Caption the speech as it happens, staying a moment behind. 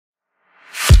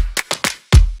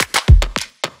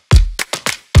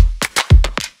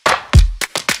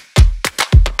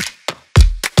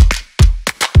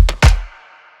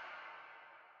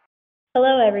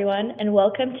Hello everyone, and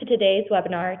welcome to today's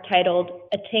webinar titled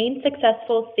Attain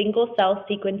Successful Single-Cell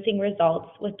Sequencing Results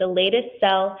with the Latest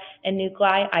Cell and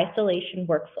Nuclei Isolation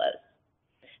Workflows.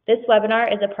 This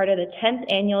webinar is a part of the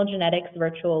 10th Annual Genetics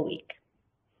Virtual Week.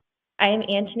 I am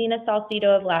Antonina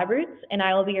Salcido of LabRoots, and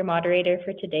I will be your moderator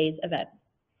for today's event.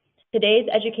 Today's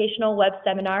educational web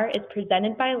seminar is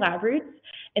presented by LabRoots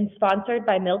and sponsored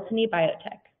by Miltenyi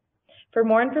Biotec. For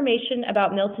more information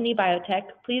about Miltenyi Biotec,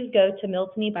 please go to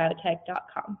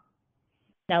miltenyibiotec.com.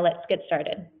 Now let's get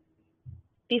started.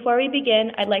 Before we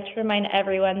begin, I'd like to remind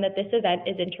everyone that this event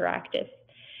is interactive.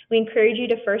 We encourage you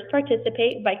to first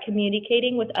participate by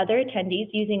communicating with other attendees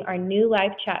using our new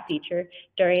live chat feature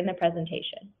during the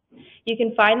presentation. You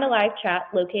can find the live chat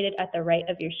located at the right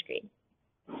of your screen.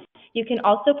 You can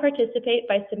also participate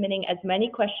by submitting as many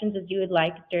questions as you would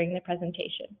like during the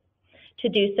presentation. To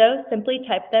do so, simply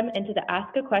type them into the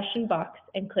Ask a Question box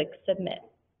and click Submit.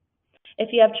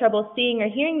 If you have trouble seeing or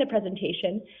hearing the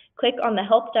presentation, click on the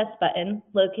Help Desk button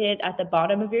located at the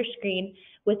bottom of your screen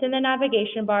within the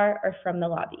navigation bar or from the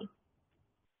lobby.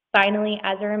 Finally,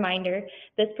 as a reminder,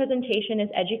 this presentation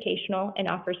is educational and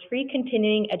offers free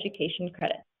continuing education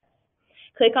credits.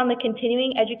 Click on the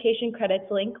Continuing Education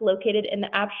Credits link located in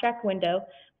the abstract window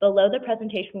below the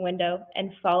presentation window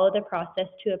and follow the process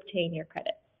to obtain your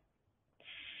credits.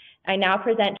 I now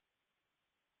present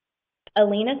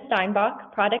Alina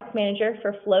Steinbach, Product Manager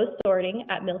for Flow Sorting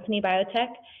at Miltenyi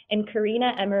Biotec, and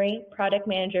Carina Emery, Product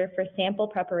Manager for Sample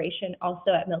Preparation,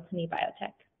 also at Miltenyi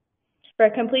Biotec. For a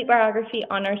complete biography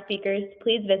on our speakers,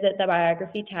 please visit the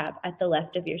Biography tab at the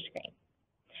left of your screen.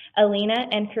 Alina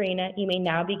and Carina, you may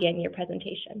now begin your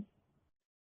presentation.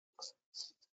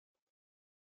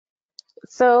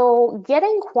 So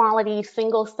getting quality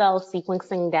single-cell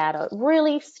sequencing data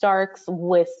really starts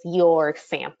with your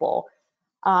sample.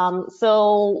 Your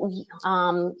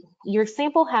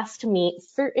sample has to meet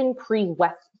certain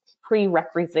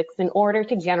prerequisites in order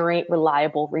to generate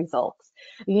reliable results.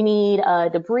 You need a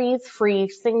debris-free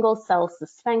single-cell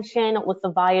suspension with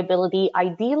a viability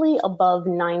ideally above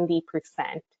 90%.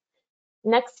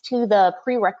 Next to the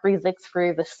prerequisites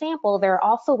for the sample, there are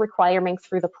also requirements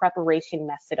for the preparation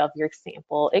method of your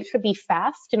sample. It should be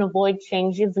fast and avoid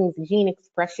changes in the gene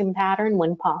expression pattern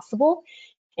when possible,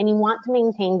 and you want to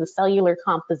maintain the cellular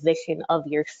composition of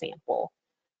your sample.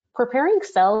 Preparing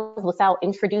cells without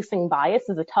introducing bias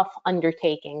is a tough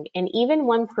undertaking, and even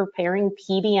when preparing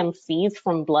PBMCs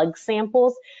from blood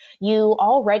samples, you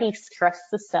already stress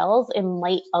the cells and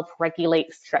might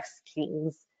upregulate stress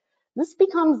genes. This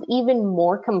becomes even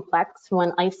more complex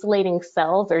when isolating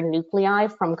cells or nuclei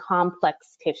from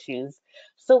complex tissues.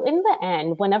 So in the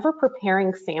end, whenever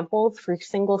preparing samples for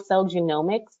single-cell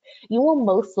genomics, you will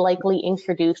most likely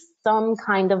introduce some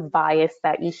kind of bias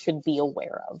that you should be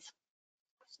aware of.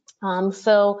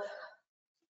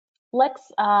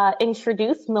 Let's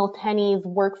introduce Miltenyi's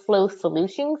workflow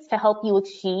solutions to help you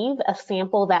achieve a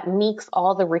sample that meets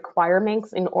all the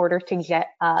requirements in order to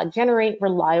generate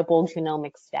reliable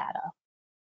genomics data.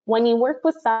 When you work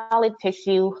with solid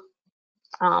tissue,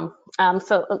 so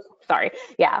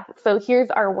here's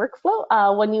our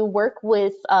workflow. When you work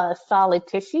with solid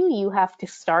tissue, you have to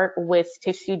start with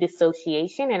tissue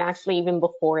dissociation, and actually even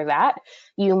before that,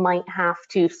 you might have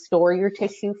to store your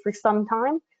tissue for some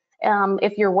time.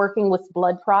 If you're working with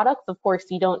blood products, of course,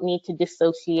 you don't need to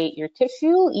dissociate your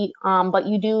tissue, but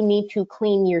you do need to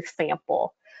clean your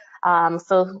sample.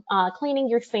 Cleaning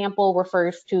your sample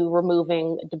refers to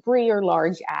removing debris or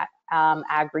large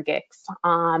aggregates.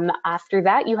 After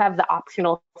that, you have the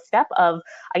optional step of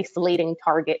isolating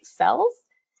target cells.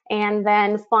 And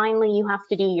then finally, you have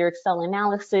to do your cell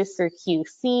analysis or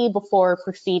QC before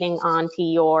proceeding on to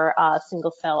your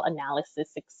single cell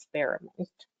analysis experiment.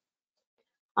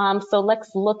 So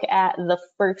let's look at the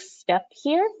first step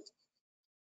here,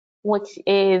 which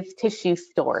is tissue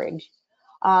storage.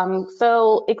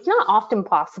 So it's not often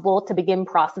possible to begin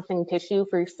processing tissue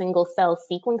for single cell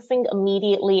sequencing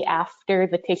immediately after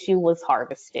the tissue was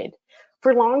harvested.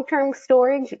 For long-term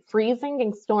storage, freezing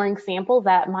and storing samples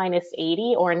at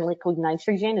 -80 or in liquid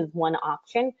nitrogen is one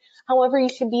option. However, you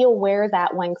should be aware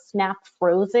that when snap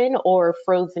frozen or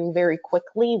frozen very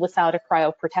quickly without a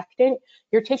cryoprotectant,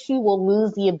 your tissue will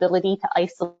lose the ability to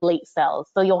isolate cells.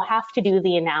 So you'll have to do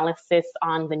the analysis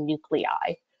on the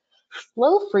nuclei.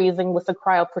 Slow freezing with a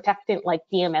cryoprotectant like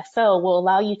DMSO will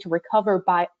allow you to recover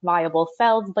viable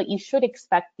cells, but you should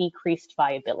expect decreased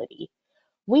viability.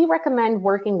 We recommend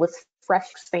working with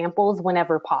fresh samples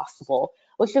whenever possible,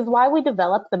 which is why we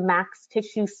developed the max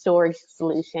tissue storage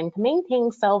solution to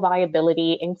maintain cell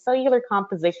viability and cellular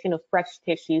composition of fresh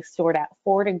tissue stored at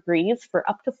 4 degrees for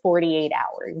up to 48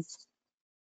 hours.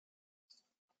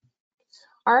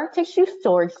 Our tissue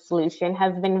storage solution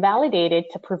has been validated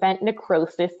to prevent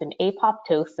necrosis and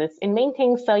apoptosis and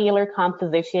maintain cellular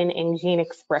composition and gene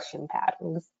expression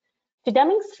patterns. To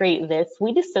demonstrate this,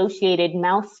 we dissociated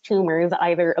mouse tumors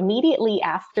either immediately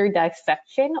after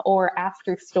dissection or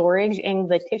after storage in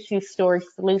the tissue storage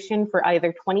solution for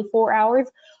either 24 hours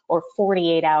or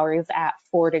 48 hours at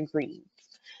 4 degrees.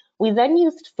 We then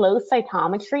used flow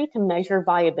cytometry to measure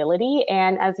viability,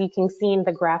 and as you can see in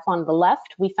the graph on the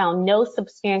left, we found no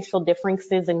substantial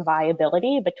differences in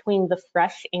viability between the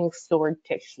fresh and stored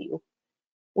tissue.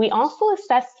 We also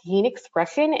assessed gene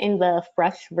expression in the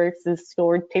fresh versus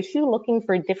stored tissue, looking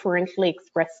for differentially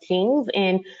expressed genes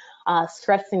in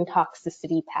stress and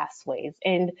toxicity pathways.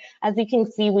 And as you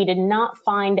can see, we did not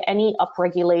find any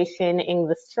upregulation in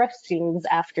the stress genes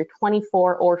after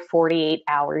 24 or 48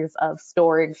 hours of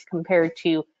storage compared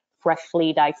to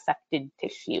freshly dissected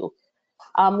tissue.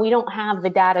 We don't have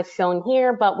the data shown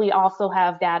here, but we also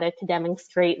have data to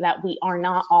demonstrate that we are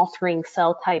not altering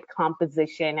cell type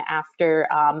composition after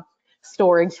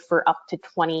storage for up to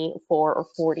 24 or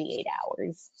 48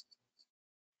 hours.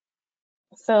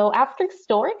 So after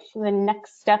storage, the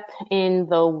next step in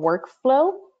the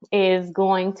workflow is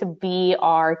going to be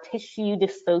our tissue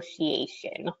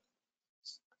dissociation.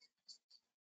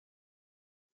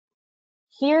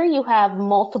 Here you have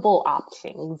multiple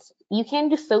options. You can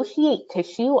dissociate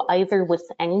tissue either with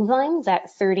enzymes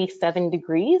at 37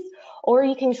 degrees, or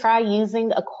you can try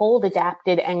using a cold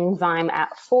adapted enzyme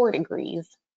at 4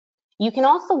 degrees. You can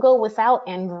also go without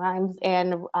enzymes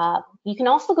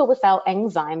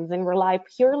and rely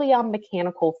purely on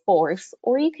mechanical force,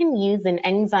 or you can use an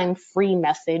enzyme-free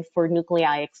method for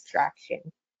nuclei extraction.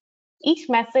 Each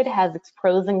method has its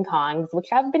pros and cons, which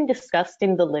have been discussed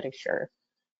in the literature.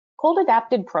 Cold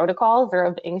adapted protocols are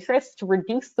of interest to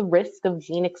reduce the risk of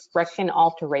gene expression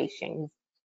alterations.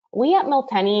 We at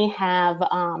Miltenyi have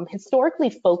historically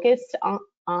focused on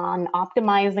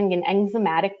optimizing an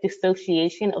enzymatic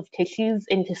dissociation of tissues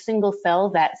into single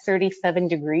cells at 37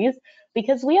 degrees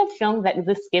because we have shown that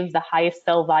this gives the highest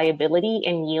cell viability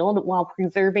and yield while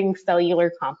preserving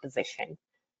cellular composition.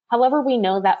 However, we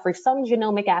know that for some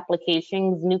genomic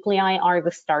applications, nuclei are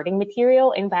the starting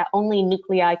material and that only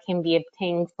nuclei can be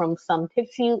obtained from some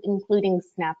tissue, including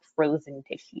snap frozen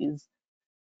tissues.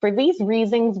 For these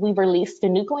reasons, we released a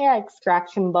nuclei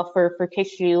extraction buffer for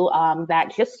tissue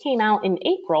that just came out in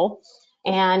April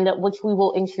and which we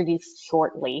will introduce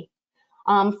shortly.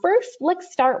 First,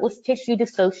 let's start with tissue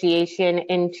dissociation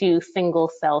into single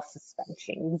cell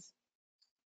suspensions.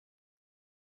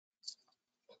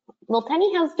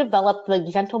 Miltenyi has developed the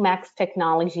GentleMax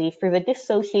technology for the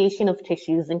dissociation of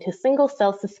tissues into single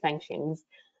cell suspensions.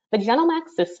 The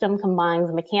GentleMax system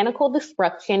combines mechanical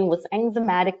destruction with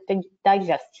enzymatic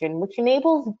digestion, which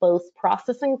enables both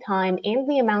processing time and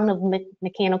the amount of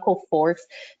mechanical force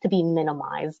to be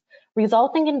minimized,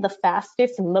 resulting in the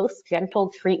fastest and most gentle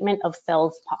treatment of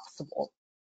cells possible.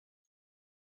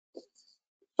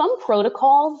 Some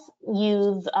protocols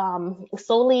use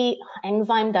solely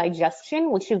enzyme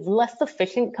digestion, which is less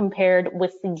efficient compared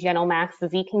with the GentleMax,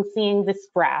 as you can see in this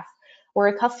graph, where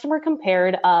a customer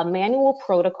compared a manual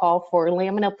protocol for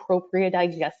lamina propria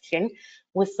digestion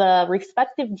with a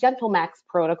respective GentleMax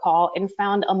protocol and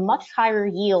found a much higher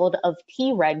yield of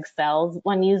Treg cells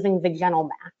when using the GentleMax.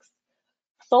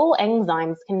 Sole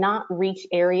enzymes cannot reach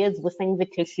areas within the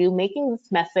tissue, making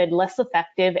this method less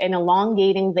effective and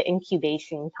elongating the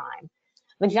incubation time.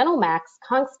 The GentleMax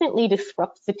constantly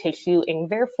disrupts the tissue, and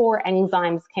therefore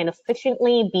enzymes can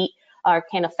effectively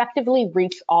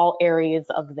reach all areas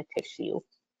of the tissue.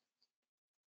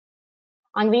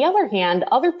 On the other hand,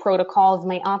 other protocols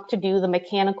may opt to do the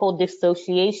mechanical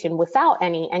dissociation without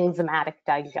any enzymatic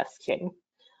digestion.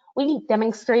 We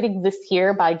demonstrated this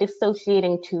here by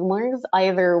dissociating tumors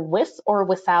either with or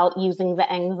without using the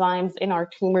enzymes in our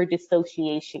tumor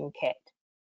dissociation kit.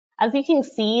 As you can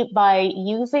see, by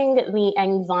using the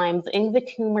enzymes in the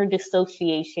tumor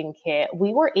dissociation kit,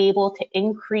 we were able to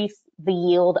increase the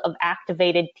yield of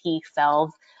activated T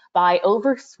cells by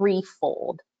over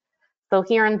 3-fold. So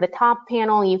here in the top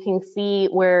panel, you can see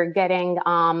we're getting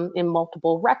in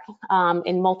multiple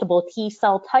T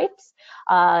cell types,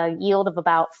 yield of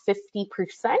about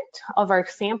 50% of our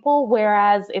sample,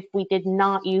 whereas if we did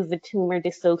not use the tumor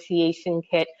dissociation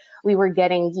kit, we were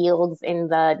getting yields in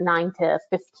the 9 to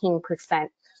 15%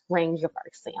 range of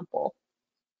our sample.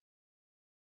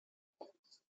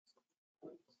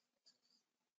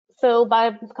 So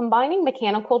by combining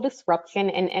mechanical disruption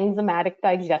and enzymatic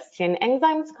digestion,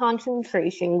 enzymes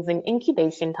concentrations and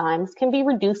incubation times can be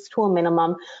reduced to a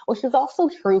minimum, which is also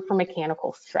true for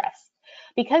mechanical stress.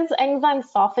 because enzymes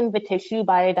soften the tissue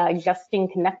by digesting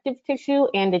connective tissue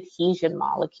and adhesion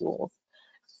molecules.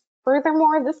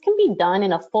 Furthermore, this can be done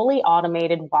in a fully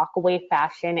automated walkaway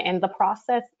fashion, and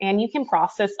you can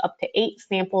process up to 8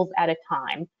 samples at a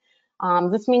time.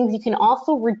 This means you can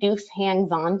also reduce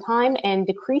hands-on time and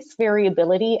decrease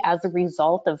variability as a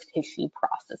result of tissue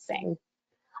processing.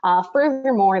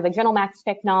 Furthermore, the GenoMax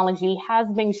technology has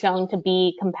been shown to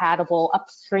be compatible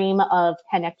upstream of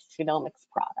 10x Genomics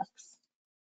products.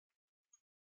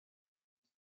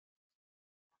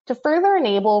 To further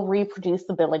enable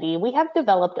reproducibility, we have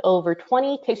developed over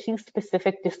 20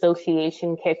 tissue-specific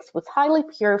dissociation kits with highly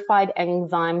purified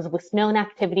enzymes with known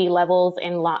activity levels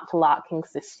and lot-to-lot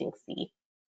consistency.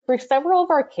 For several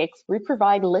of our kits, we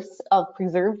provide lists of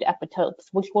preserved epitopes,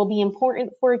 which will be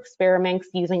important for experiments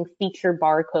using feature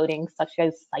barcoding, such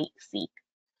as site-seq.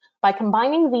 By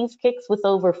combining these kits with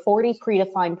over 40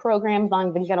 predefined programs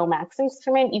on the GenoMax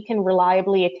instrument, you can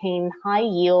reliably attain high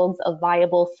yields of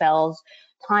viable cells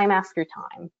time after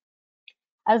time.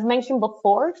 As mentioned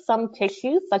before, some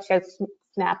tissues, such as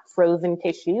snap frozen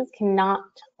tissues, you cannot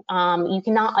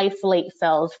isolate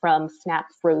cells from snap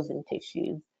frozen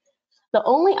tissues. The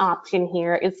only option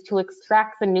here is to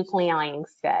extract the nuclei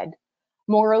instead.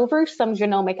 Moreover, some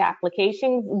genomic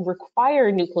applications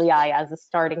require nuclei as a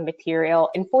starting material,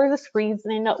 and for this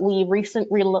reason, we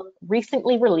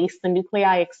recently released the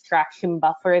nuclei extraction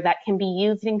buffer that can be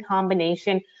used in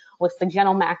combination with the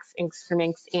GenoMax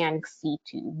instruments and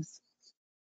C-tubes.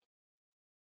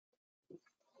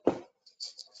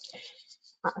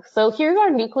 So here's our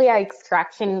nuclei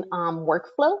extraction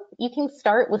workflow. You can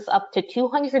start with up to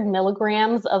 200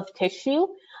 milligrams of tissue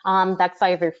that's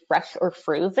either fresh or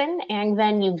frozen, and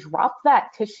then you drop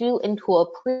that tissue into a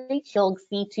pre-chilled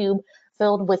C-tube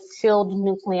filled with chilled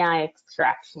nuclei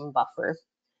extraction buffer.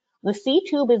 The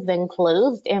C-tube is then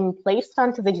closed and placed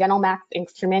onto the GenoMax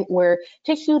instrument, where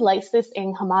tissue lysis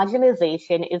and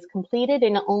homogenization is completed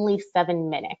in only 7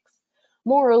 minutes.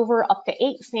 Moreover, up to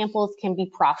 8 samples can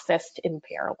be processed in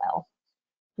parallel.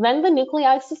 Then the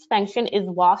nuclei suspension is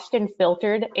washed and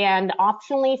filtered, and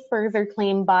optionally further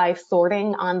cleaned by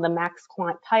sorting on the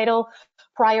MaxQuant title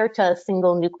prior to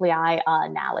single nuclei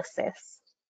analysis.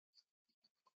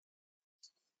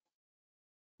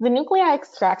 The nuclei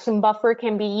extraction buffer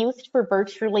can be used for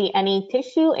virtually any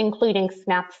tissue, including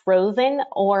snap frozen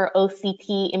or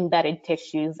OCT embedded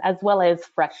tissues, as well as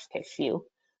fresh tissue.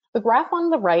 The graph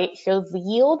on the right shows the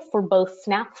yield for both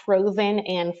snap frozen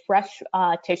and fresh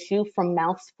tissue from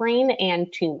mouse brain and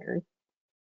tumor.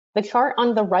 The chart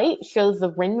on the right shows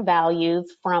the RIN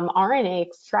values from RNA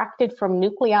extracted from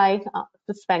nuclei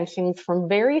suspensions from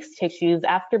various tissues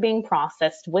after being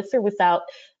processed with or without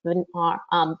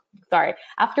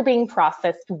after being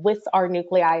processed with our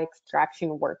nuclei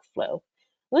extraction workflow.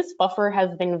 This buffer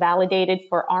has been validated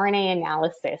for RNA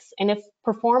analysis, and if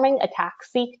performing a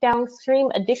TAC-seq downstream,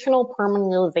 additional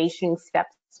permeabilization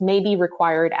steps may be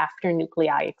required after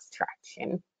nuclei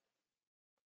extraction.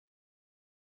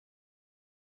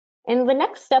 In the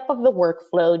next step of the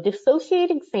workflow,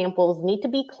 dissociated samples need to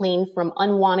be cleaned from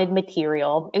unwanted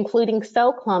material, including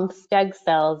cell clumps, dead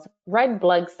cells, red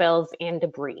blood cells, and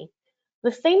debris.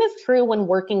 The same is true when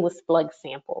working with blood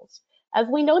samples. As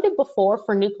we noted before,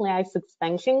 for nuclei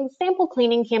suspension, sample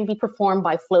cleaning can be performed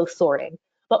by flow sorting.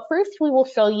 But first, we will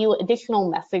show you additional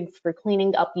methods for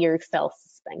cleaning up your cell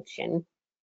suspension.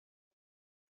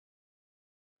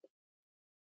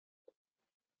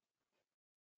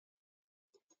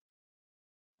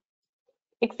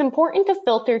 It's important to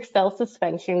filter cell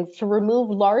suspensions to remove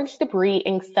large debris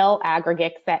and cell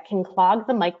aggregates that can clog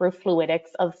the microfluidics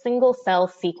of single-cell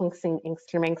sequencing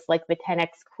instruments like the 10x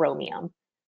Chromium.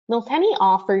 Miltenyi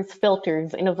offers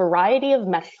filters in a variety of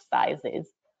mesh sizes.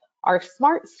 Our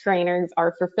smart strainers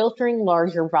are for filtering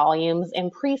larger volumes,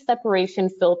 and pre-separation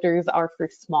filters are for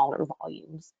smaller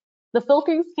volumes. The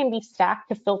filters can be stacked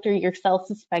to filter your cell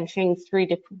suspensions through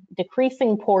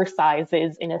decreasing pore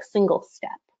sizes in a single step.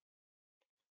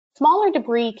 Smaller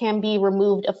debris can be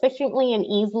removed efficiently and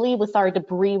easily with our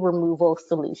debris removal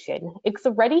solution. It's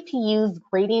a ready-to-use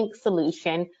gradient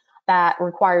solution that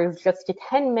requires just a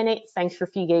 10-minute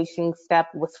centrifugation step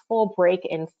with full break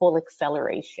and full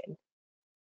acceleration.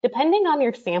 Depending on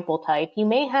your sample type, you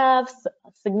may have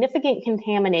significant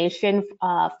contamination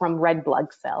from red blood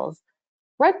cells.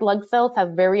 Red blood cells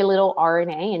have very little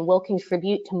RNA and will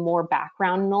contribute to more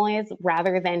background noise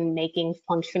rather than making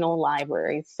functional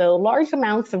libraries. So large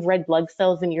amounts of red blood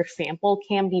cells in your sample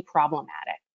can be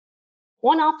problematic.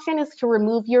 One option is to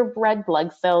remove your red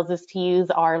blood cells is to use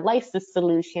our lysis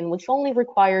solution, which only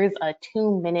requires a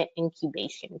 2-minute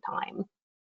incubation time.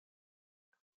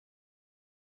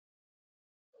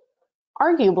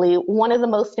 Arguably, one of the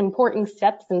most important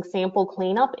steps in sample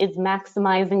cleanup is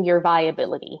maximizing your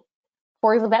viability.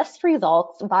 For the best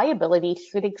results, viability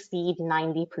should exceed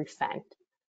 90%.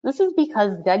 This is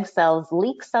because DEG cells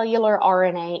leak cellular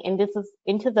RNA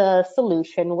into the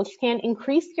solution, which can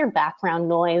increase your background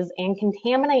noise and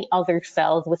contaminate other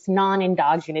cells with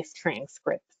non-endogenous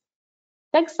transcripts.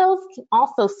 DEG cells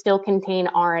also still contain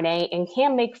RNA and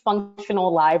can make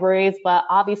functional libraries, but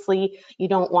obviously you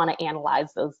don't want to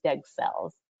analyze those DEG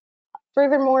cells.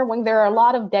 Furthermore, when there are a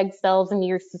lot of DEG cells in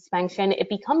your suspension, it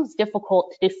becomes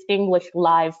difficult to distinguish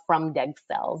live from DEG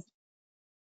cells.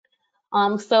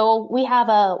 So we have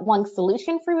one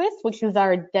solution for this, which is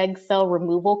our DEG cell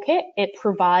removal kit. It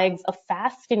provides a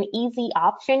fast and easy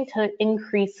option to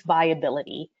increase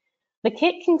viability. The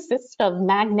kit consists of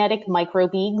magnetic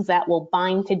microbeads that will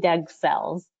bind to DEG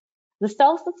cells. The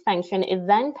cell suspension is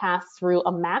then passed through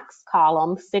a max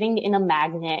column sitting in a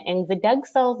magnet, and the DEG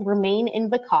cells remain in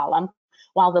the column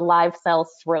while the live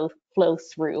cells flow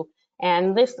through.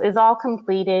 And this is all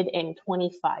completed in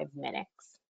 25 minutes.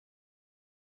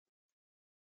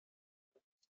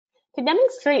 To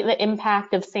demonstrate the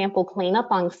impact of sample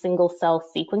cleanup on single-cell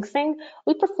sequencing,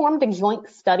 we performed a joint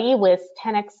study with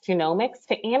 10x Genomics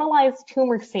to analyze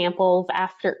tumor samples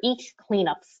after each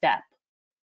cleanup step.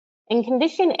 In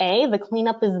condition A, the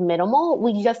cleanup is minimal.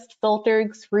 We just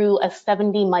filtered through a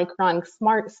 70-micron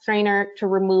smart strainer to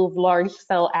remove large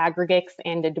cell aggregates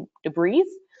and debris.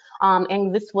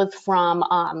 And this was from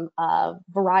a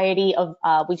variety of,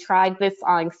 we tried this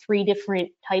on 3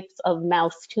 different types of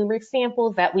mouse tumor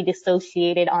samples that we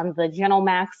dissociated on the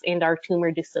GenoMax and our tumor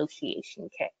dissociation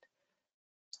kit.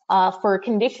 For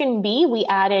condition B, we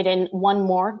added in one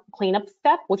more cleanup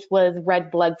step, which was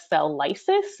red blood cell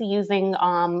lysis using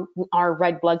our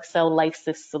red blood cell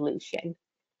lysis solution.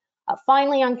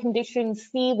 Finally, on condition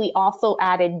C, we also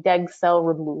added DEG cell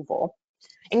removal.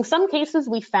 In some cases,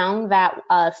 we found that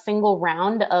a single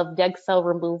round of DEG cell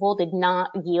removal did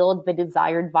not yield the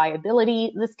desired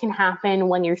viability. This can happen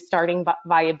when your starting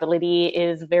viability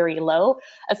is very low,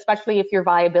 especially if your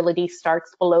viability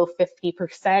starts below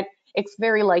 50%. It's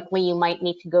very likely you might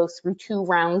need to go through 2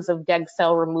 rounds of DEG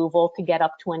cell removal to get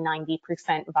up to a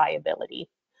 90% viability.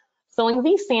 So in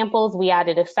these samples, we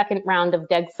added a second round of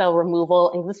DEG cell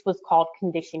removal, and this was called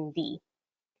condition D.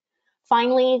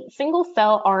 Finally,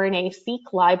 single-cell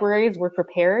RNA-seq libraries were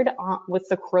prepared with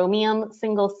the Chromium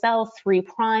single-cell 3'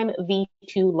 V2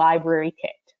 library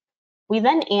kit. We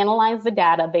then analyzed the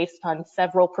data based on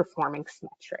several performance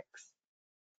metrics.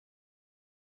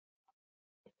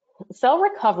 Cell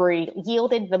recovery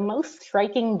yielded the most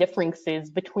striking differences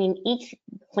between each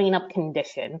cleanup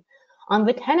condition. On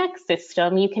the 10x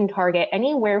system, you can target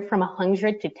anywhere from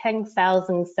 100 to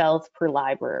 10,000 cells per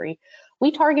library. We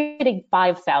targeted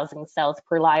 5,000 cells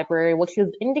per library, which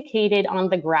is indicated on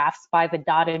the graphs by the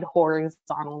dotted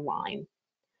horizontal line.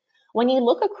 When you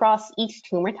look across each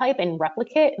tumor type and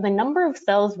replicate, the number of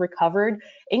cells recovered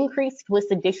increased with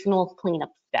additional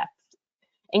cleanup steps.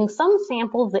 In some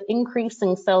samples, the increase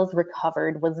in cells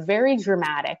recovered was very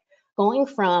dramatic, going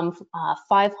from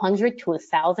 500 to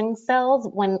 1,000 cells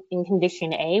when in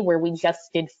condition A, where we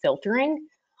just did filtering,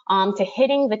 to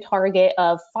hitting the target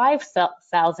of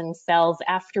 5,000 cells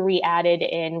after we added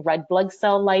in red blood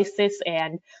cell lysis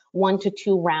and 1 to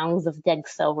 2 rounds of DEG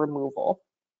cell removal.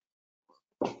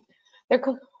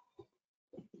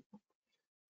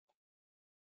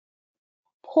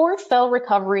 Poor cell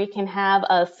recovery can have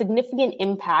a significant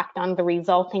impact on the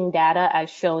resulting data as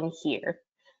shown here.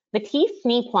 The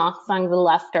T-SNE plots on the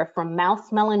left are from mouse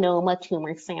melanoma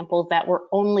tumor samples that were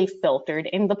only filtered,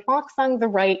 and the plots on the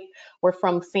right were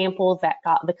from samples that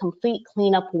got the complete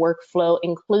cleanup workflow,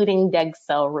 including DEG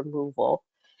cell removal.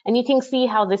 And you can see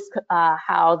how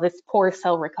this poor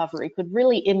cell recovery could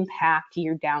really impact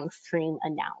your downstream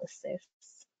analysis.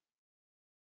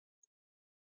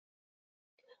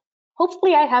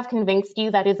 Hopefully I have convinced you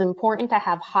that it's important to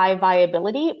have high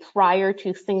viability prior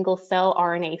to single cell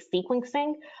RNA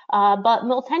sequencing, but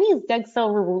Miltenyi's DEG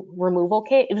cell removal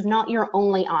kit is not your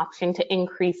only option to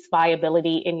increase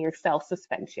viability in your cell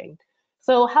suspension.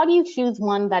 So how do you choose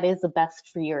one that is the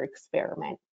best for your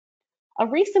experiment? A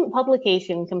recent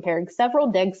publication compared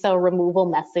several DEG cell removal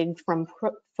methods from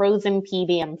frozen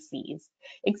PBMCs.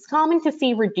 It's common to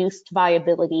see reduced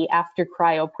viability after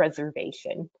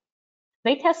cryopreservation.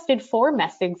 They tested 4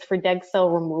 methods for DEG cell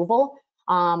removal.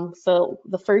 So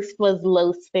the first was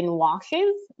low spin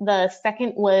washes. The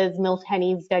second was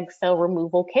Miltenyi's DEG cell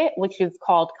removal kit, which is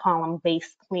called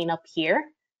column-based cleanup here.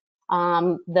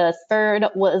 The third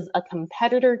was a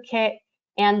competitor kit.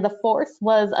 And the fourth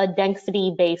was a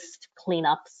density-based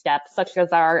cleanup step, such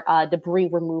as our debris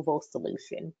removal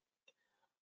solution.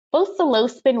 Both the low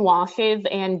spin washes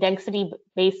and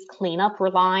density-based cleanup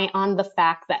rely on the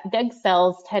fact that dead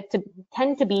cells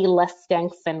tend to be less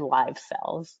dense than live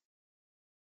cells.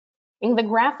 In the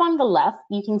graph on the left,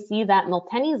 you can see that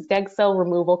Miltenyi's dead cell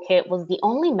removal kit was the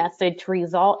only method to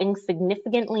result in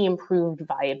significantly improved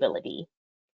viability.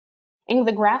 In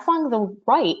the graph on the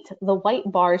right, the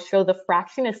white bars show the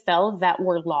fraction of cells that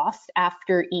were lost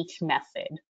after each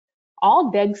method.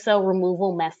 All dead cell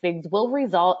removal methods will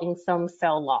result in some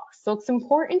cell loss, so it's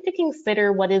important to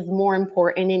consider what is more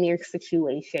important in your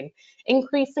situation,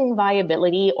 increasing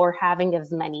viability or having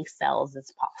as many cells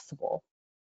as possible.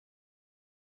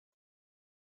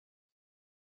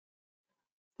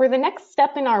 For the next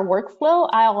step in our workflow,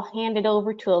 I'll hand it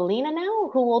over to Alina now,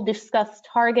 who will discuss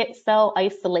target cell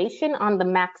isolation on the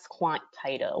MaxQuant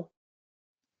Taito.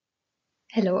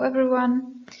 Hello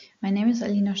everyone, my name is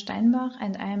Alina Steinbach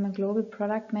and I am a Global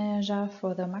Product Manager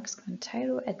for the MaxQuant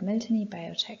Taito at Miltenyi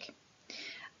Biotec.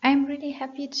 I am really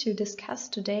happy to discuss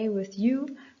today with you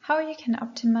how you can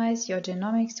optimize your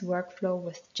genomics workflow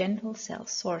with gentle cell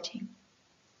sorting.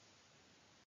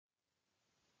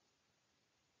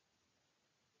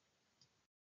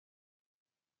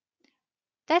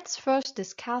 Let's first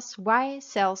discuss why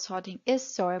cell sorting is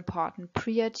so important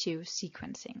prior to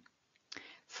sequencing.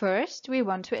 First, we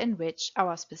want to enrich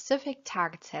our specific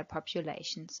target cell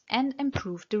populations and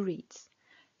improve the reads.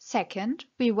 Second,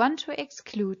 we want to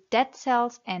exclude dead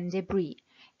cells and debris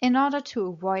in order to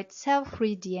avoid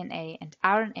cell-free DNA and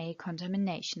RNA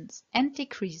contaminations and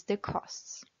decrease the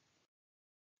costs.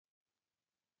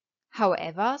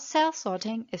 However, cell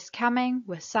sorting is coming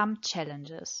with some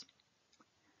challenges.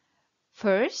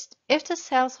 First, if the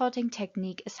cell sorting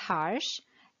technique is harsh,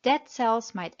 dead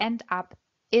cells might end up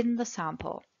in the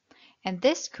sample, and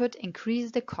this could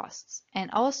increase the costs, and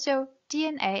also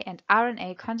DNA and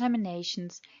RNA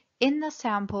contaminations in the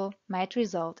sample might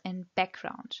result in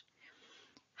background.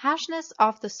 Harshness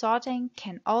of the sorting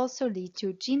can also lead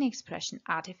to gene expression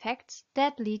artifacts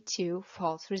that lead to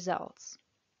false results.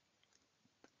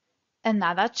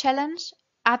 Another challenge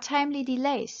are timely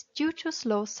delays due to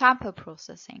slow sample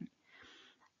processing,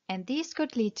 and these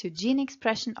could lead to gene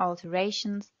expression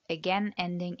alterations, again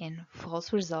ending in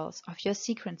false results of your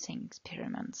sequencing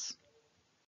experiments.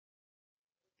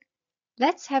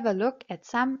 Let's have a look at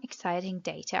some exciting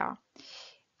data.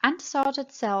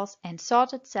 Unsorted cells and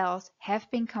sorted cells have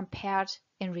been compared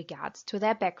in regards to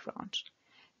their background.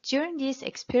 During this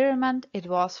experiment, it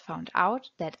was found out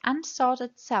that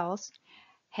unsorted cells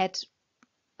had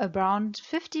around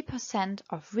 50%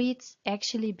 of reads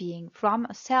actually being from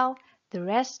a cell. The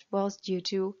rest was due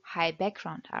to high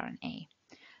background RNA.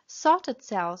 Sorted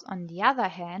cells, on the other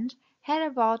hand, had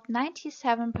about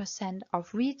 97%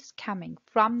 of reads coming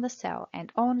from the cell and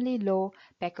only low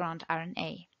background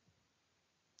RNA,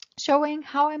 showing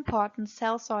how important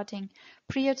cell sorting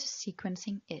prior to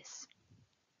sequencing is.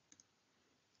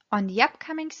 On the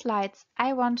upcoming slides,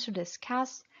 I want to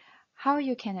discuss how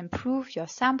you can improve your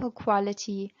sample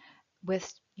quality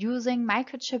with using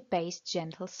microchip-based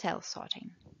gentle cell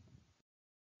sorting.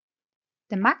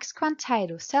 The MaxQuant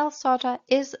Taito cell sorter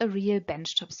is a real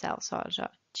benchtop cell sorter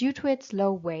due to its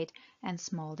low weight and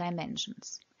small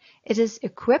dimensions. It is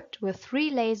equipped with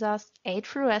 3 lasers, 8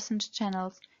 fluorescent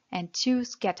channels, and 2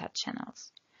 scatter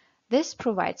channels. This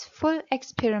provides full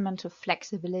experimental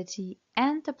flexibility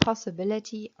and the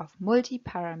possibility of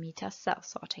multi-parameter cell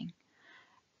sorting.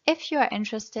 If you are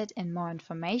interested in more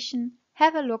information,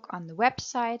 have a look on the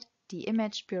website, the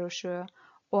image brochure,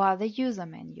 or the user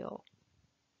manual.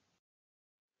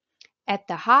 At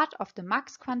the heart of the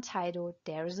MaxQuant Taito,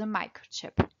 there is a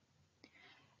microchip.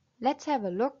 Let's have a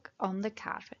look on the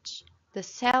cartridge. The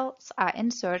cells are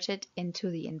inserted into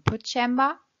the input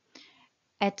chamber.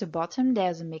 At the bottom, there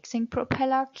is a mixing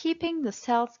propeller, keeping the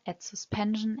cells at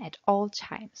suspension at all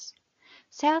times.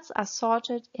 Cells are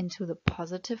sorted into the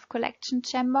positive collection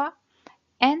chamber,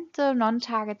 and the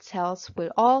non-target cells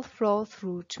will all flow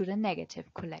through to the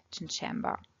negative collection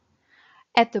chamber.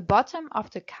 At the bottom of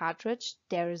the cartridge,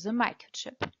 there is a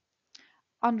microchip.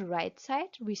 On the right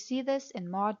side, we see this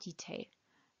in more detail.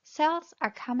 Cells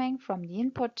are coming from the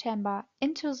input chamber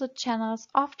into the channels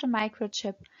of the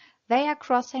microchip. They are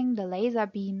crossing the laser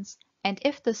beams, and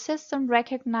if the system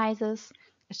recognizes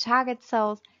a target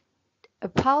cell, a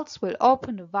pulse will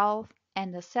open the valve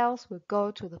and the cells will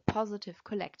go to the positive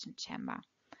collection chamber.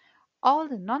 All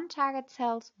the non-target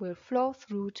cells will flow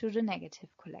through to the negative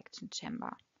collection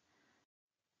chamber.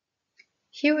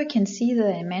 Here we can see the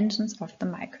dimensions of the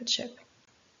microchip.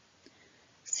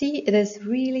 See, it is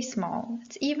really small.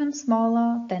 It's even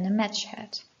smaller than a match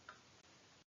head.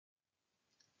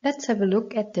 Let's have a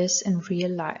look at this in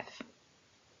real life.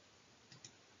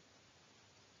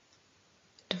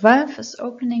 valve is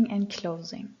opening and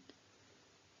closing.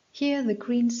 Here the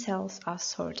green cells are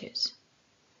sorted.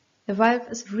 The valve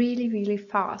is really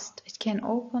fast. It can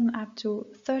open up to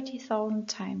 30,000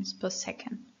 times per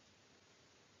second.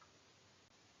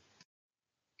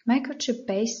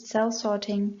 Microchip-based cell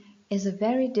sorting is a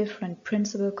very different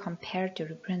principle compared to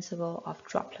the principle of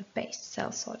droplet-based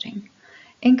cell sorting.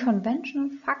 In conventional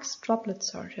FACS droplet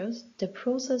sorters, the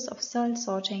process of cell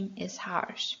sorting is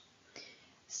harsh.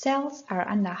 Cells are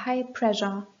under high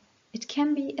pressure. It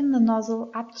can be in the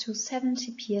nozzle up to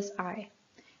 70 psi.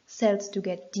 Cells do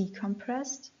get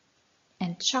decompressed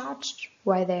and charged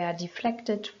while they are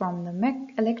deflected from the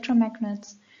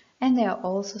electromagnets, and there are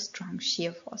also strong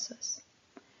shear forces.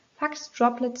 FACS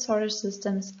droplet sorter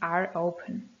systems are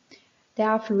open. There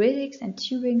are fluidics and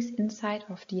tubings inside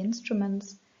of the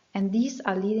instruments, and these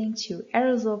are leading to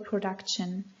aerosol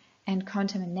production and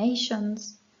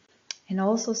contaminations, and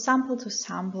also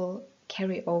sample-to-sample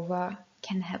carryover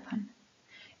can happen.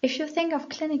 If you think of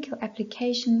clinical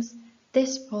applications,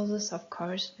 this poses, of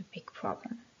course, a big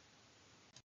problem.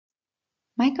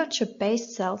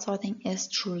 Microchip-based cell sorting is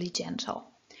truly gentle.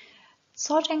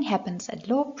 Sorting happens at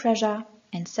low pressure,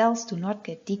 and cells do not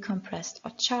get decompressed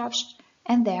or charged,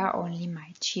 and there are only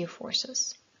mild shear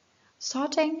forces.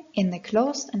 Sorting in the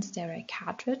closed and sterile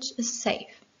cartridge is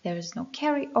safe. There is no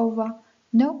carryover,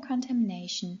 no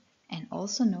contamination, and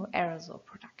also no aerosol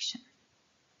production.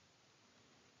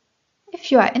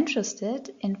 If you are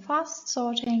interested in fast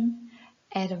sorting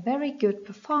at a very good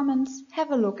performance,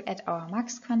 have a look at our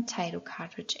MaxQuant Tido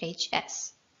cartridge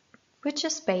HS, which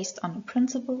is based on the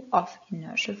principle of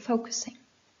inertial focusing.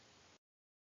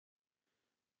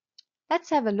 Let's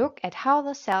have a look at how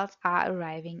the cells are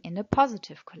arriving in the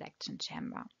positive collection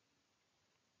chamber.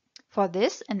 For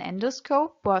this, an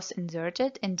endoscope was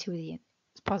inserted into the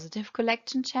positive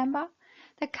collection chamber,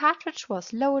 the cartridge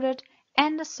was loaded,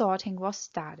 and the sorting was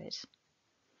started.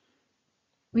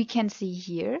 We can see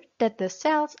here that the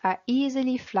cells are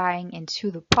easily flying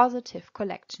into the positive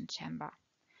collection chamber.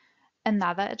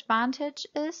 Another advantage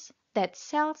is that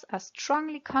cells are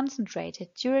strongly concentrated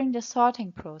during the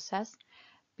sorting process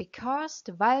because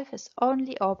the valve is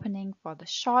only opening for the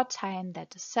short time that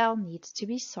the cell needs to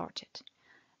be sorted.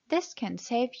 This can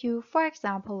save you, for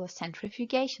example, a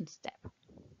centrifugation step.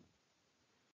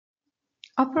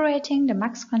 Operating the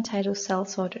MaxQuant Tido cell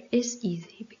sorter is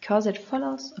easy because it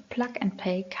follows a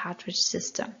plug-and-play cartridge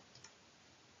system.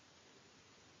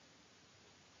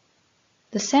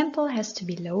 The sample has to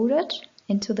be loaded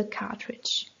into the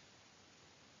cartridge.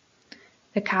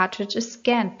 The cartridge is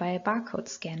scanned by a barcode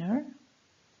scanner.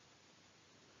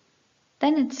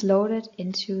 Then it's loaded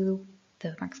into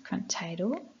the MaxQuant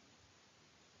Tido.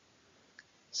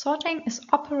 Sorting is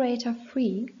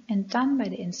operator-free and done by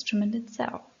the instrument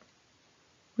itself.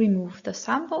 Remove the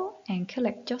sample and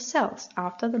collect your cells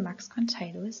after the MaxQuant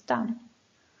Tido is done.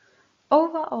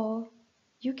 Overall,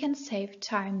 you can save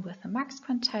time with the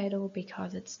MaxQuant Tido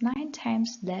because it's 9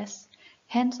 times less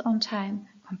hands-on time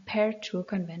compared to a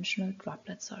conventional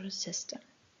droplet sorter system.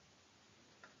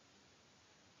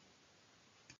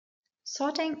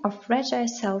 Sorting of fragile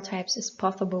cell types is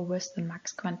possible with the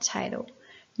MaxQuant Tido.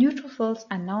 Neutrophils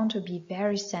are known to be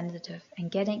very sensitive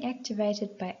and getting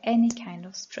activated by any kind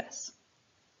of stress.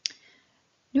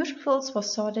 Neutrophils were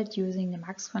sorted using the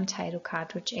MaxQuant Tido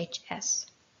cartridge HS.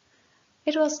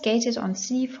 It was gated on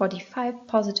CD45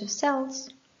 positive cells,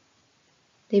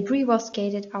 debris was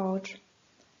gated out,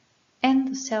 and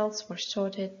the cells were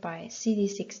sorted by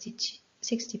CD60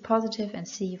 positive and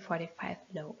CD45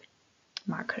 low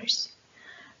markers.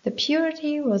 The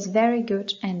purity was very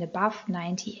good and above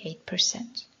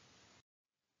 98%.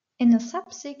 In a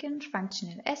subsequent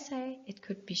functional assay, it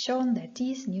could be shown that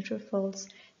these neutrophils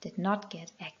did not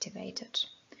get activated.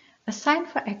 A sign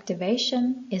for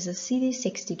activation is a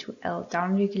CD62L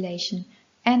downregulation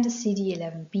and a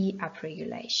CD11B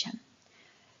upregulation.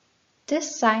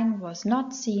 This sign was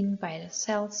not seen by the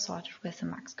cells sorted with the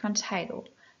MaxQuant Tido.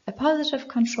 A positive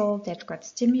control that got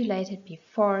stimulated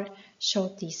before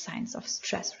showed these signs of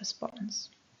stress response.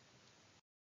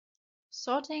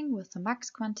 Sorting with the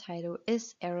MaxQuant Tido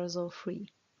is aerosol-free.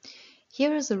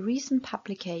 Here is a recent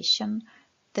publication.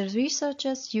 The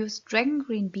researchers used dragon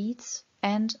green beads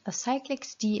and a cyclic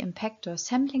D impactor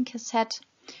sampling cassette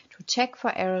to check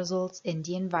for aerosols in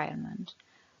the environment.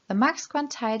 The MaxQuant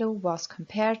Tido was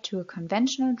compared to a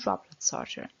conventional droplet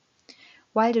sorter.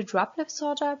 While the droplet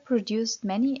sorter produced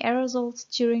many aerosols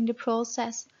during the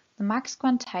process, the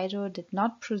MaxQuant Tido did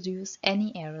not produce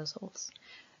any aerosols,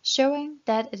 showing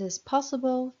that it is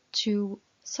possible to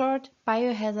sort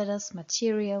biohazardous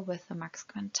material with the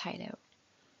MaxQuant Tido.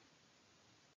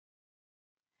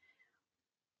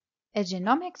 A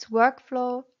genomics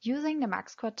workflow using the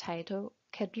MaxQuad title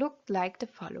could look like the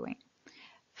following.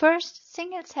 First,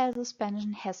 single-cell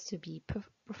suspension has to be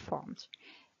performed.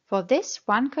 For this,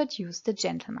 one could use the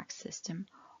GentleMax system,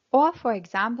 or for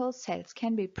example, cells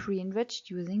can be pre-enriched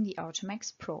using the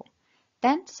AutoMax Pro.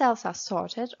 Then cells are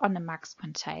sorted on the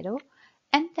MaxQuad title,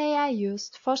 and they are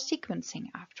used for sequencing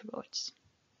afterwards.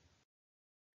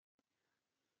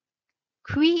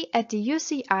 Kui at the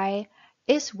UCI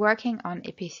is working on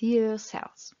epithelial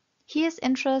cells. He is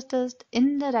interested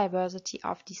in the diversity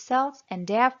of the cells and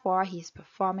therefore he is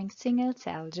performing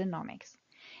single-cell genomics.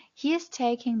 He is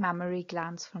taking mammary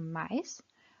glands from mice,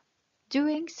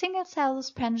 doing single-cell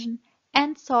suspension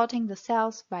and sorting the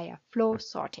cells via flow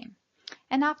sorting.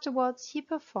 And afterwards he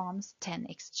performs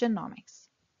 10x genomics.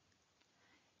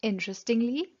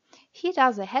 Interestingly, he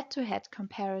does a head-to-head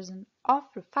comparison of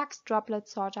the FACS droplet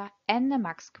sorter and the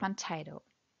MaxQuad title.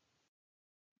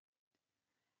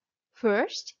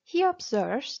 First, he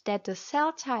observes that the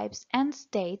cell types and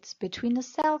states between the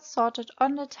cells sorted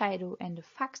on the title and the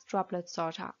FACS droplet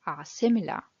sorter are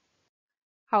similar.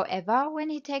 However,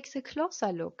 when he takes a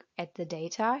closer look at the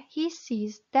data, he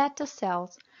sees that the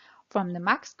cells from the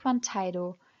MaxQuad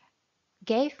title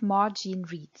gave more gene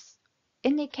reads,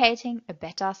 indicating a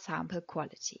better sample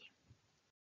quality.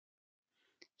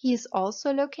 He is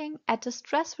also looking at the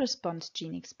stress response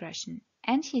gene expression,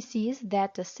 and he sees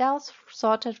that the cells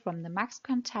sorted from the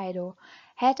MaxQuad title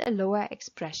had a lower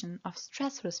expression of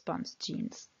stress response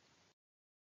genes.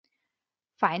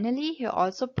 Finally, he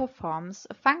also performs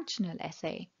a functional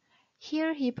assay.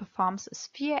 Here he performs a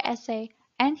sphere assay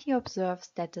and he observes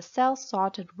that the cells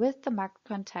sorted with the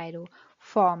MaxQuad title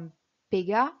form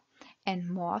bigger and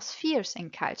more spheres in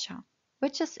culture,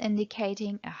 which is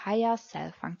indicating a higher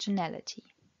cell functionality.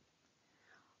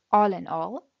 All in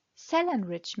all, cell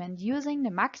enrichment using the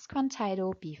MaxQuad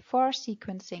title before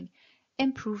sequencing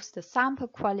improves the sample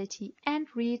quality and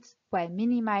reads while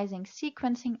minimizing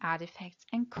sequencing artifacts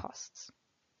and costs.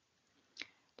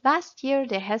 Last year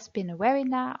there has been a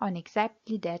webinar on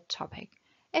exactly that topic.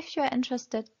 If you are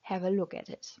interested, have a look at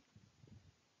it.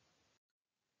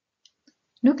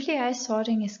 Nuclei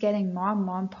sorting is getting more and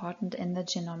more important in the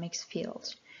genomics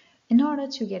field, in order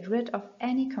to get rid of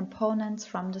any components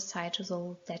from the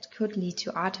cytosol that could lead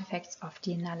to artifacts of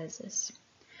the analysis.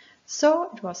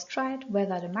 So it was tried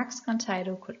whether the MaxQuad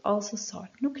title could also sort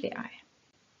nuclei.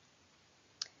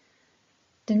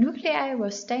 The nuclei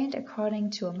were stained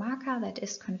according to a marker that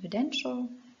is confidential.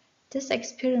 This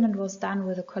experiment was done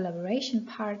with a collaboration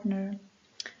partner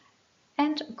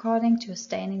and according to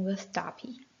staining with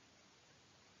DAPI.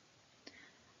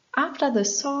 After the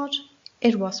sort,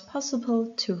 it was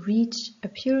possible to reach a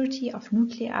purity of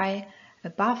nuclei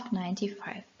above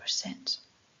 95%.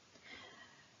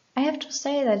 I have to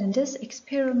say that in this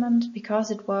experiment,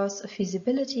 because it was a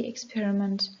feasibility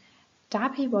experiment,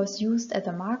 DAPI was used as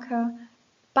a marker,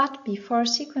 but before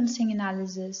sequencing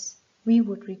analysis, we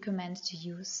would recommend to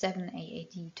use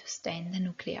 7-AAD to stain the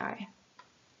nuclei.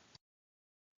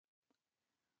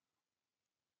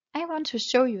 I want to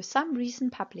show you some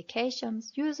recent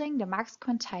publications using the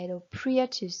MaxQuad title prior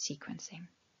to sequencing.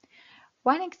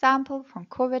 One example from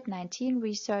COVID-19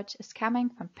 research is coming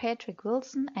from Patrick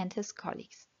Wilson and his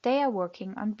colleagues. They are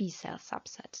working on B-cell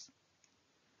subsets.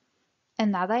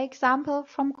 Another example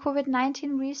from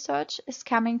COVID-19 research is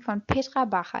coming from Petra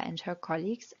Bacher and her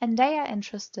colleagues, and they are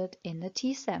interested in the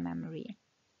T-cell memory.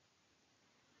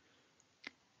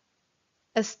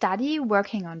 A study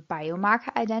working on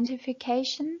biomarker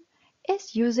identification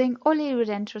is using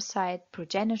oligodendrocyte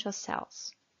progenitor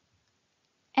cells.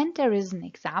 And there is an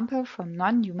example from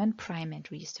non-human primate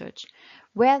research,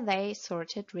 where they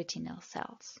sorted retinal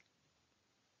cells.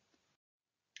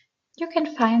 You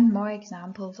can find more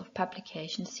examples of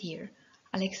publications here.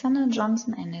 Alexander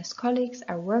Johnson and his colleagues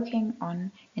are working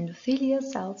on endothelial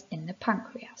cells in the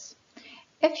pancreas.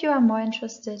 If you are more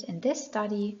interested in this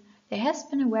study, there has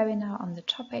been a webinar on the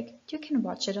topic. You can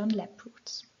watch it on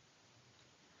LabRoots.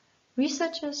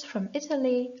 Researchers from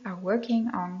Italy are working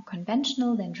on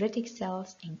conventional dendritic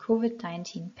cells in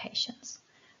COVID-19 patients.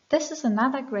 This is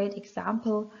another great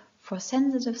example for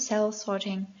sensitive cell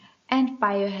sorting and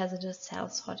biohazardous cell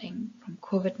sorting from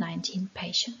COVID-19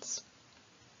 patients.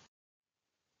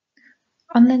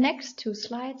 On the next two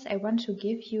slides, I want to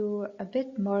give you a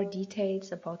bit more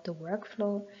details about the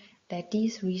workflow that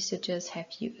these researchers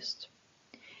have used.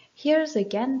 Here's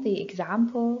again the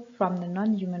example from the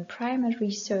non-human primate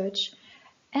research,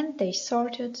 and they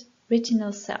sorted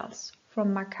retinal cells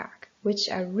from macaque, which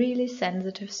are really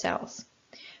sensitive cells.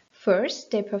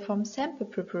 First, they perform sample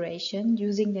preparation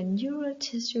using the neural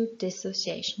tissue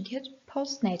dissociation kit,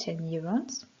 postnatal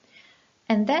neurons,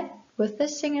 and then With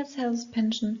this single cell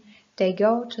suspension, they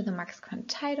go to the max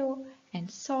quantile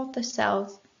and sort the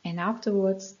cells, and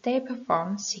afterwards they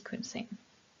perform sequencing.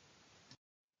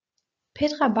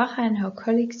 Petra Bacher and her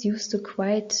colleagues used a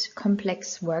quite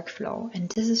complex workflow, and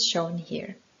this is shown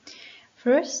here.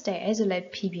 First, they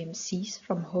isolate PBMCs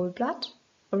from whole blood,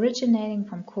 originating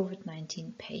from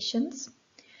COVID-19 patients.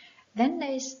 Then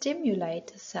they stimulate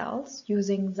the cells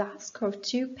using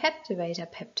SARS-CoV-2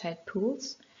 peptidator peptide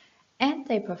pools, and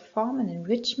they perform an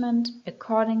enrichment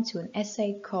according to an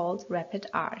assay called Rapid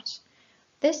ART.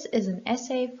 This is an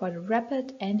assay for the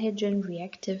rapid antigen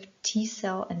reactive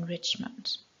T-cell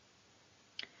enrichment.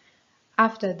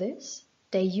 After this,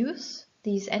 they use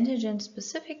these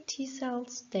antigen-specific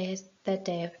T-cells that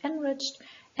they have enriched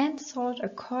and sort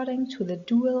according to the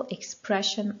dual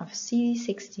expression of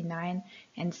CD69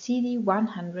 and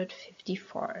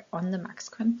CD154 on the max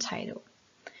quantile.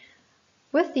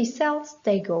 With these cells,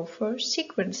 they go for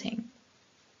sequencing.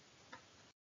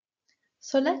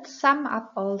 So let's sum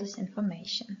up all this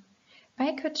information.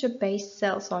 Microchip-based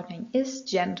cell sorting is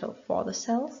gentle for the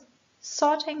cells.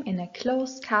 Sorting in a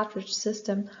closed cartridge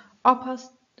system offers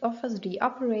the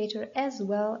operator as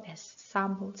well as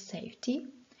sample safety.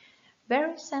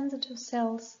 Very sensitive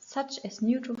cells, such as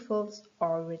neutrophils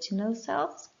or original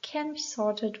cells, can be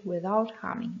sorted without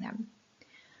harming them.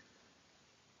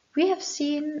 We have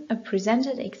seen a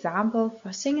presented example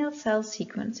for single-cell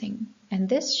sequencing, and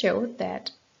this showed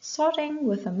that sorting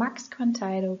with a max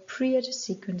quantile prior to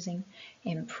sequencing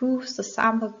improves the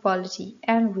sample quality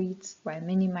and reads while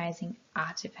minimizing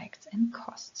artifacts and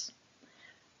costs.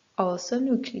 Also,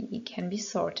 nuclei can be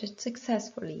sorted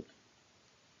successfully.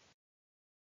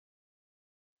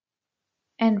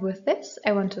 And with this,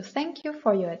 I want to thank you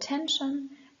for your attention,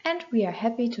 and we are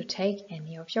happy to take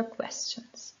any of your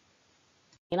questions.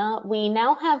 We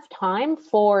now have time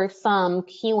for some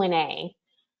Q&A.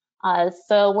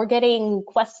 So we're getting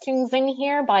questions in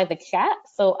here by the chat,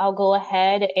 so I'll go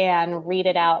ahead and read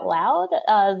it out loud.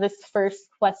 This first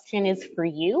question is for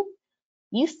you.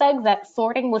 You said that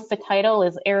sorting with the title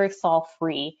is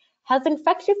aerosol-free. Has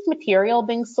infectious material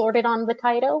been sorted on the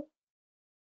title?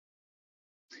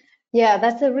 Yeah,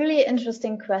 that's a really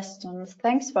interesting question.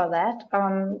 Thanks for that.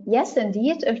 Yes,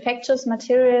 indeed, infectious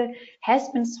material has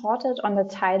been sorted on the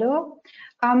title,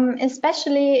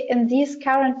 especially in these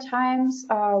current times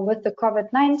with the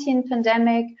COVID-19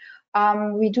 pandemic.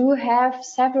 We do have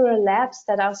several labs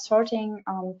that are sorting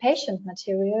patient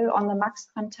material on the max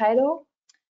quantile.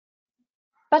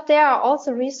 But there are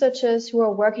also researchers who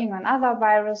are working on other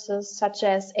viruses, such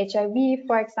as HIV,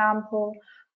 for example.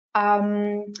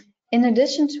 In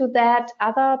addition to that,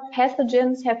 other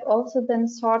pathogens have also been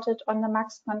sorted on the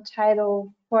max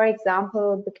quantile. For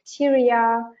example,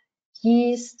 bacteria,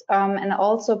 yeast, and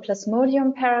also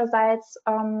Plasmodium parasites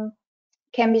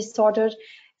can be sorted.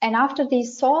 And after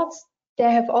these sorts, there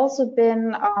have also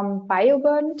been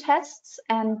bioburden tests,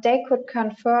 and they could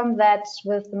confirm that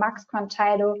with the max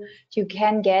quantile, you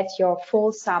can get your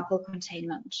full sample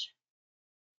containment.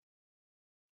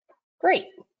 Great.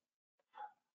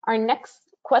 Our next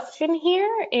question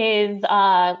here is,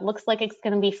 looks like it's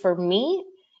going to be for me.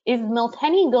 Is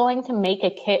Miltenyi going to make a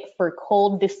kit for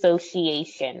cold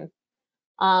dissociation?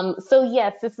 So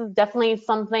yes, this is definitely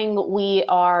something we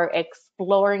are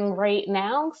exploring right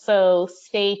now, so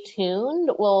stay tuned.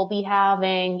 We'll be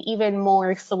having even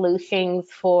more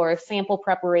solutions for sample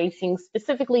preparation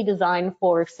specifically designed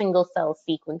for single cell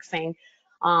sequencing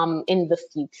in the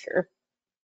future.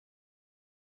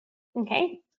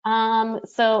 Okay,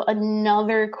 so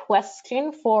another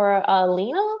question for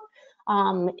Alina.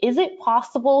 Is it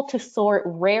possible to sort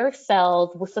rare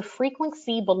cells with a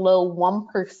frequency below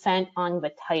 1% on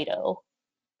the title?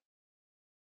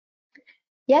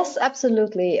 Yes,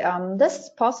 absolutely. This is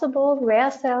possible.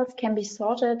 Rare cells can be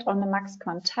sorted on the max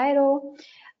quantile.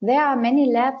 There are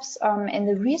many labs in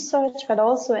the research, but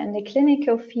also in the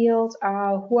clinical field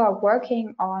who are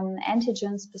working on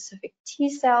antigen-specific T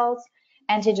cells,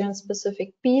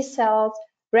 antigen-specific B cells,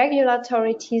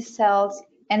 regulatory T cells,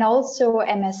 and also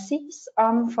MSCs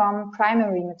from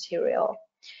primary material.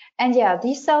 And yeah,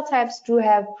 these cell types do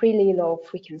have really low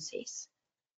frequencies.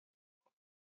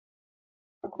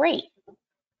 Great.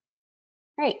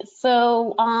 Right,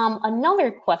 so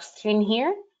another question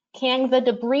here. Can the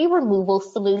debris removal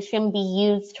solution be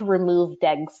used to remove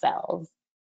dead cells?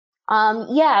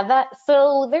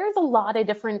 So there's a lot of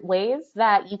different ways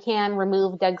that you can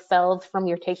remove dead cells from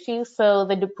your tissue. So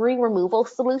the debris removal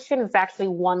solution is actually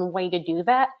one way to do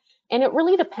that. And it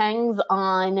really depends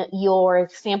on your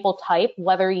sample type,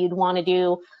 whether you'd want to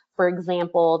do For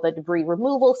example, the debris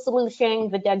removal solution,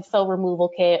 the dead cell removal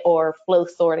kit, or flow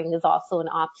sorting is also an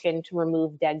option to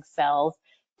remove dead cells.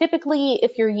 Typically,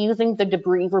 if you're using the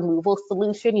debris removal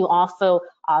solution, you also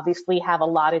obviously have a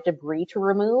lot of debris to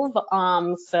remove.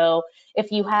 So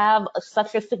if you have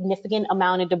such a significant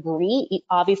amount of debris,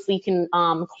 obviously you can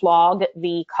clog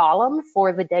the column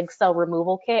for the dead cell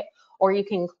removal kit, or you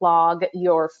can clog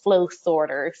your flow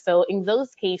sorter. So in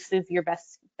those cases, your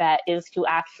best bet is to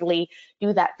actually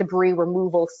do that debris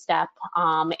removal step.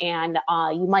 And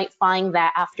you might find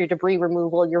that after debris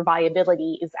removal, your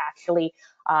viability is actually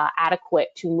adequate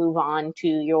to move on to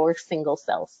your single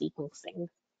cell sequencing.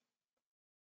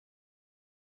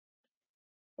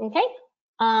 Okay,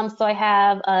 so I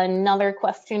have another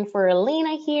question for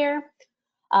Alina here.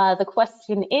 The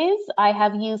question is, I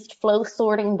have used flow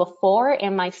sorting before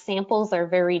and my samples are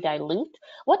very dilute.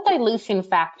 What dilution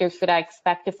factor should I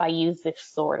expect if I use this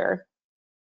sorter?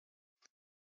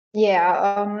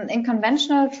 Yeah, in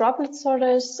conventional droplet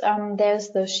sorters, there's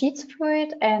the sheets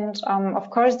fluid, and of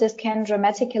course this can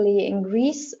dramatically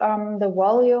increase the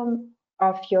volume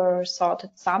of your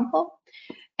sorted sample.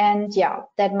 And yeah,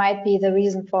 that might be the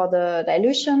reason for the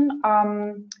dilution.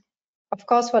 Of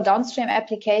course, for downstream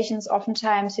applications,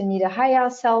 oftentimes you need a higher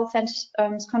cell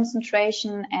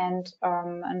concentration, and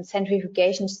a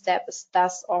centrifugation step is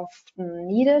thus often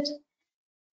needed.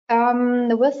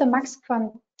 With the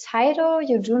MaxQuant Tido,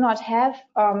 you do not have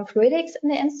fluidics in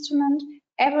the instrument.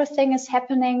 Everything is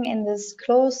happening in this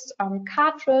closed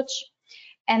cartridge,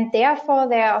 and therefore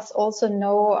there's also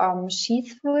no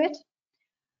sheath fluid.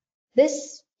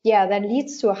 This then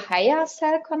leads to a higher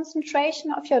cell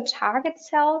concentration of your target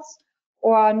cells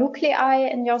or nuclei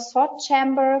in your sort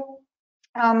chamber.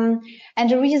 And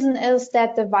the reason is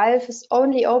that the valve is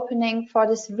only opening for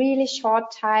this really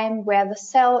short time where the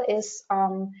cell is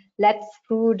led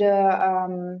through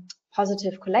the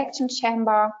positive collection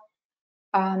chamber.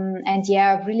 And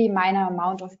yeah, a really minor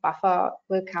amount of buffer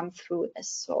will come through this.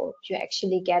 So you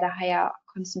actually get a higher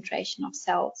concentration of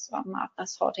cells after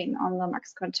sorting on the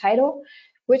MaxQuant Tido,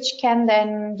 which can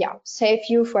then save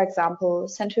you, for example,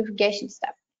 centrifugation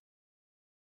step.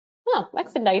 Oh,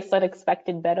 that's a nice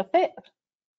unexpected benefit.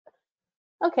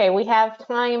 Okay, we have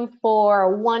time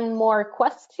for one more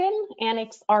question, and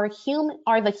it's are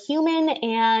the human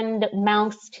and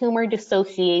mouse tumor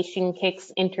dissociation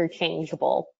kits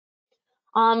interchangeable?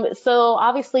 So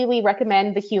obviously we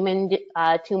recommend the human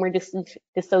tumor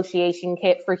dissociation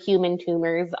kit for human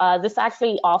tumors. This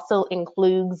actually also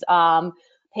includes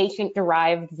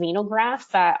patient-derived xenografts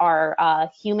that are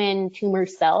human tumor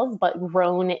cells but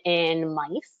grown in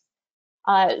mice.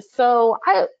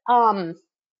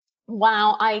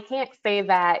 While I can't say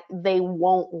that they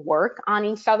won't work on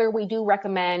each other, we do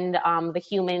recommend the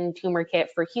human tumor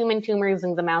kit for human tumors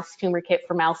and the mouse tumor kit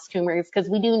for mouse tumors, because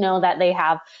we do know that they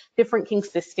have different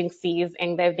consistencies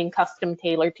and they've been custom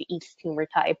tailored to each tumor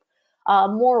type.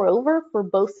 Moreover, for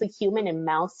both the human and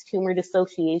mouse tumor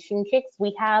dissociation kits,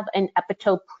 we have an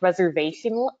epitope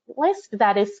preservation list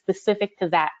that is specific to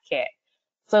that kit.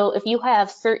 So if you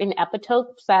have certain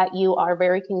epitopes that you are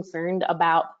very concerned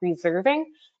about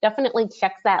preserving, definitely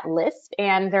check that list,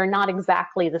 and they're not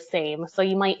exactly the same. So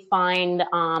you might find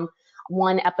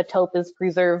one epitope is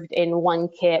preserved in one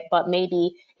kit, but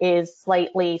maybe is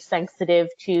slightly sensitive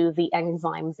to the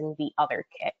enzymes in the other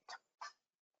kit.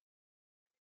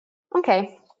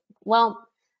 Okay, well,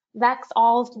 that's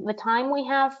all the time we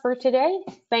have for today.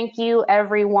 Thank you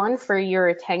everyone for your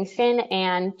attention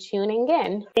and tuning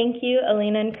in. Thank you,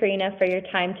 Alina and Carina, for your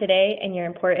time today and your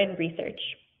important research.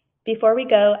 Before we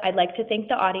go, I'd like to thank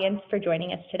the audience for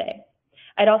joining us today.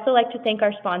 I'd also like to thank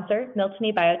our sponsor,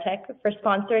 Miltenyi Biotec, for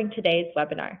sponsoring today's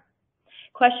webinar.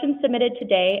 Questions submitted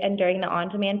today and during the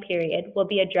on-demand period will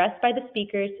be addressed by the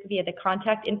speakers via the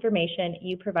contact information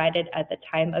you provided at the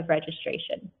time of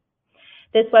registration.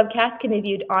 This webcast can be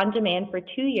viewed on demand for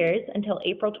 2 years until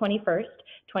April 21st,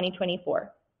 2024.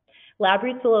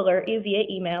 LabRoots will alert you via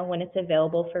email when it's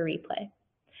available for replay.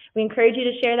 We encourage you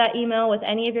to share that email with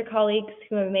any of your colleagues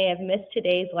who may have missed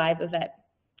today's live event.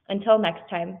 Until next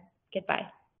time, goodbye.